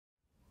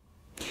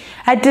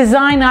At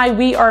Design Eye,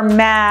 we are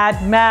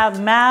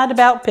mad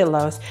about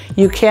pillows.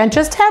 You can't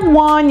just have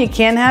one, you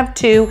can't have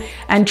two,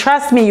 and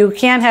trust me, you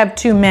can't have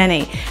too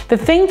many. The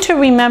thing to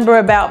remember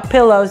about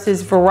pillows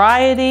is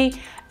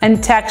variety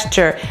and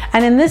texture.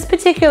 And in this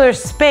particular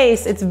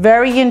space, it's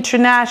very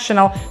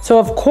international. So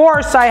of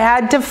course I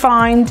had to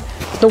find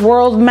the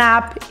world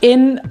map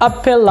in a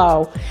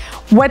pillow.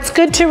 What's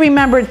good to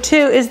remember too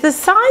is the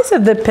size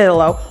of the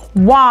pillow.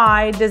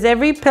 Why does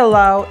every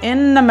pillow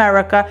in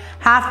America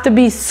have to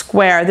be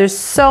square? There's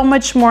so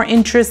much more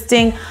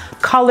interesting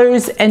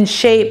colors and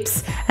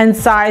shapes and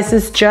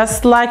sizes,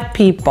 just like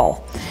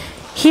people.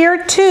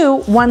 Here too,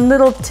 one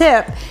little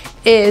tip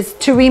is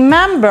to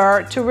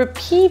remember to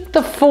repeat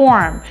the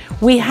form.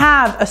 We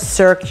have a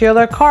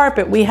circular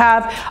carpet. We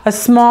have a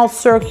small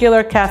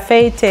circular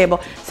cafe table.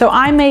 So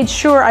I made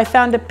sure I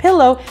found a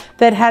pillow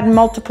that had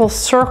multiple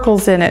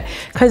circles in it,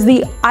 because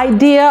the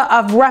idea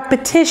of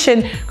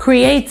repetition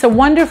creates a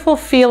wonderful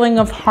feeling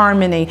of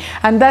harmony.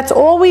 And that's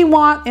all we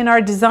want in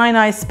our Design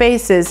Eye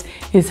spaces,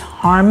 is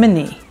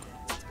harmony.